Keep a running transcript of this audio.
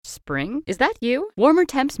spring. Is that you? Warmer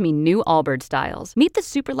temps mean new Allbirds styles. Meet the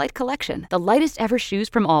Superlight Collection, the lightest ever shoes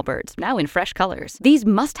from Allbirds, now in fresh colors. These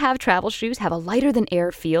must-have travel shoes have a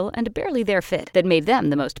lighter-than-air feel and a barely-there fit that made them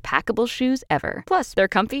the most packable shoes ever. Plus, they're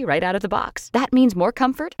comfy right out of the box. That means more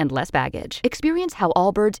comfort and less baggage. Experience how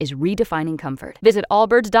Allbirds is redefining comfort. Visit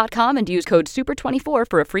allbirds.com and use code SUPER24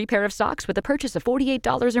 for a free pair of socks with a purchase of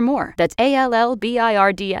 $48 or more. That's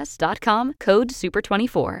ALLBIRDS.com, code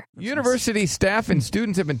SUPER24. University staff and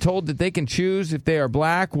students have been told that they can choose if they are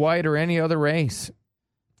black, white, or any other race.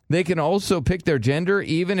 They can also pick their gender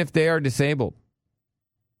even if they are disabled.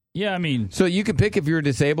 Yeah, I mean... So you can pick if you're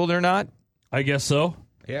disabled or not? I guess so.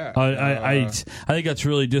 Yeah. I think that's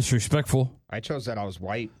really disrespectful. I chose that I was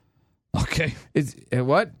white. Okay. Is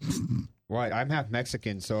what? White. I'm half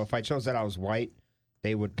Mexican, so if I chose that I was white,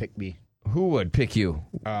 they would pick me. Who would pick you?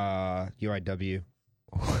 UIW.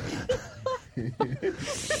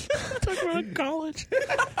 Talk about college.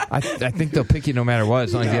 I think they'll pick you no matter what,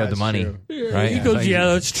 as long as you have the money. Right? He goes, yeah,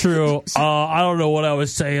 that's true. I don't know what I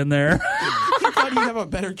was saying there. I thought you'd have a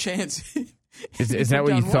better chance. Is that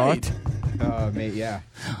what you thought? Mate, yeah.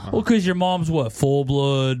 Well, because your mom's what, full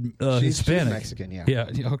blood Hispanic? She's Mexican, yeah.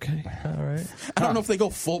 Yeah. Okay. All right. I don't know if they go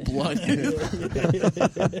full blood.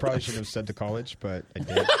 Probably shouldn't have said to college, but I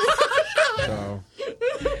did. So.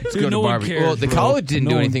 Let's go to Barbie. Cares, well, the college didn't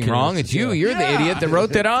do anything wrong. It's you. You're the idiot that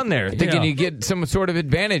wrote that on there, thinking you get some sort of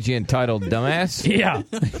advantage, you entitled dumbass. Yeah.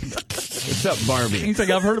 What's up, Barbie? He's like,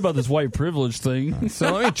 I've heard about this white privilege thing.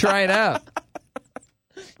 So let me try it out.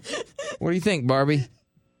 What do you think, Barbie?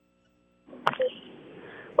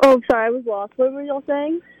 Oh, sorry, I was lost. What were y'all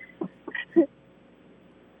saying?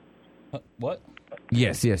 What?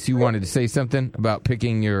 Yes. You wanted to say something about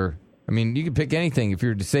picking your... I mean, you can pick anything. If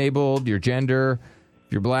you're disabled, your gender,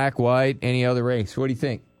 if you're black, white, any other race. What do you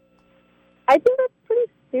think? I think that's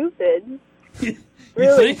pretty stupid.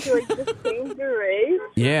 Really? To, just change your race?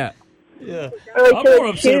 Yeah. Yeah. Or, I'm more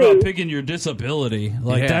upset about picking your disability.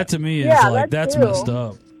 Like, that to me is that's messed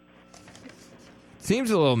up.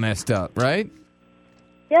 Seems a little messed up, right?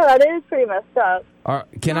 Yeah, that is pretty messed up.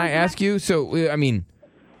 Can I ask you, so, I mean,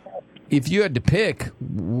 if you had to pick,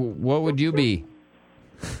 what would you be?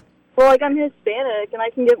 Well, like, I'm Hispanic, and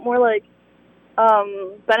I can get more, like,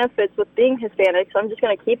 benefits with being Hispanic, so I'm just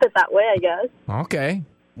going to keep it that way, I guess. Okay.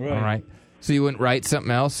 Right. All right. So you wouldn't write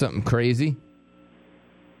something else, something crazy?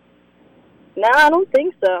 No, I don't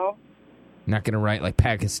think so. Not going to write, like,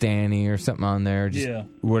 Pakistani or something on there? Just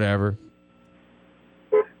whatever.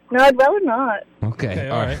 No, I'd rather not. Okay,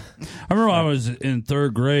 all right. I remember when I was in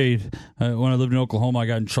third grade, when I lived in Oklahoma, I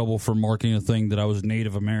got in trouble for marking a thing that I was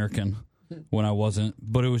Native American when I wasn't.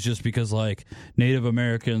 But it was just because, like, Native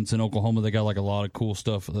Americans in Oklahoma, they got, like, a lot of cool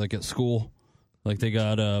stuff, like, at school. Like, they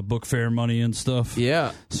got book fair money and stuff.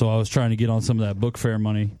 Yeah. So I was trying to get on some of that book fair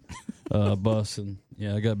money bus, and,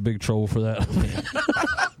 I got big trouble for that.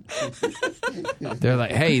 They're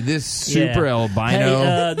like, hey, this super albino.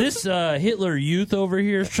 Hey, this Hitler Youth over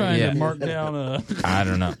here is trying to mark down I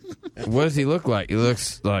don't know. What does he look like? He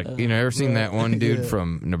looks like, ever seen that one dude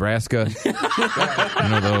from Nebraska?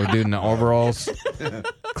 The old dude in the overalls?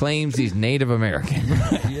 Claims he's Native American.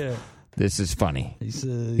 Yeah. This is funny.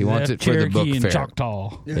 He wants it for the book fair.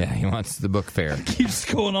 Choctaw. Yeah, he wants the book fair.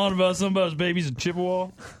 Keeps going on about something about his babies in Chippewa.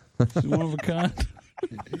 He's one of a kind.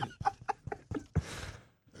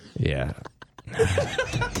 Yeah.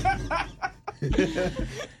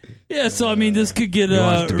 Yeah, so I mean, this could get he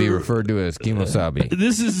wants to be referred to as Kimosabi.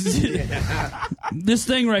 This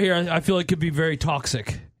thing right here. I feel like could be very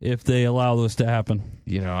toxic if they allow this to happen.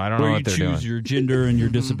 I don't know what they're doing. Where you choose your gender and your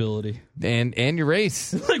disability and your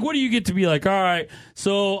race. Like, what do you get to be like? All right,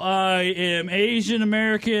 so I am Asian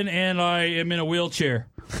American and I am in a wheelchair.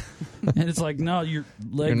 And it's like, no, your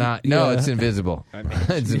leg. You're not. No, it's invisible.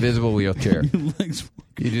 It's invisible wheelchair.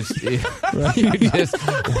 You just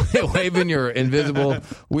waving your invisible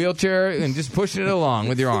wheelchair and just pushing it along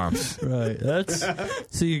with your arms. Right.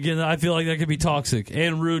 See, again, I feel like that could be toxic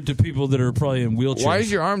and rude to people that are probably in wheelchairs. Why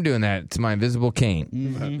is your arm doing that? It's my invisible cane.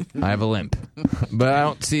 Mm-hmm. I have a limp, but I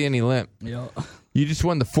don't see any limp. Yeah. You just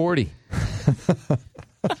won the 40.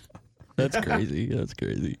 That's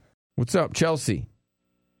crazy. What's up, Chelsea?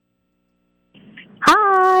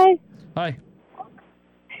 Hi. Hi.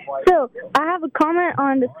 So, I have a comment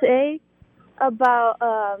on to say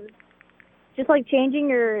about just, like, changing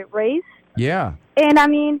your race. Yeah. And, I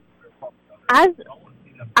mean, I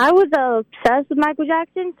was obsessed with Michael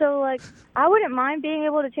Jackson, so, like, I wouldn't mind being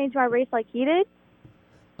able to change my race like he did.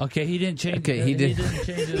 Okay, he didn't change. Okay, he didn't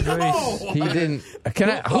change his race. He didn't.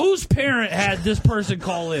 Whose parent had this person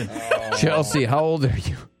call in? Chelsea, how old are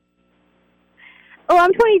you? Oh,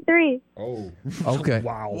 I'm 23. Oh. Okay.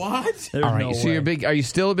 Wow. What? There's All right. no So way. you're big. Are you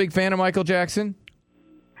still a big fan of Michael Jackson?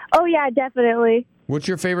 Oh, yeah, definitely. What's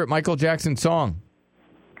your favorite Michael Jackson song?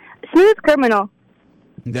 Smooth Criminal.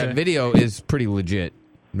 That Okay. video is pretty legit.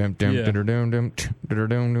 Now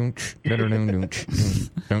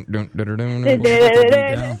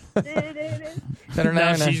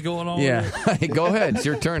she's going on. Yeah. Go ahead. It's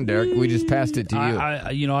your turn, Derek. We just passed it to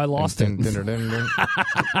you. I lost it.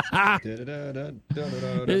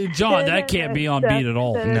 Hey, John, that can't be on beat at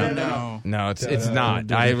all. No, it's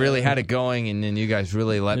not. I really had it going, and then you guys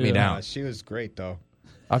really let me down. She was great, though.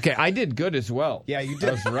 Okay, I did good as well. Yeah, you did.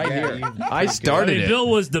 I was right Yeah, here. you I did started it. Bill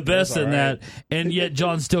was the best all in that, and yet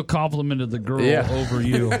John still complimented the girl Yeah. over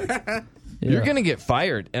you. You're going to get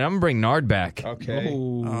fired, and I'm going to bring Nard back. Okay.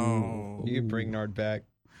 Oh. You can bring Nard back.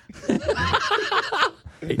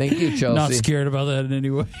 Thank you, Chelsea. Not scared about that in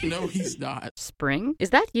any way. No, he's not. Spring?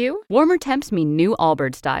 Is that you? Warmer temps mean new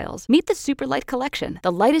Allbirds styles. Meet the Superlight Collection,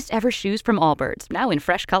 the lightest ever shoes from Allbirds, now in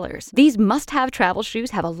fresh colors. These must-have travel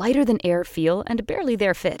shoes have a lighter-than-air feel and barely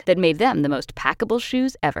their fit that made them the most packable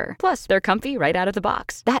shoes ever. Plus, they're comfy right out of the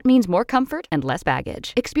box. That means more comfort and less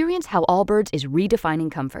baggage. Experience how Allbirds is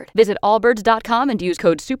redefining comfort. Visit allbirds.com and use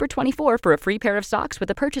code SUPER24 for a free pair of socks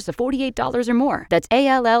with a purchase of $48 or more. That's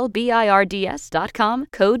ALLBIRDS.com,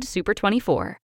 code SUPER24.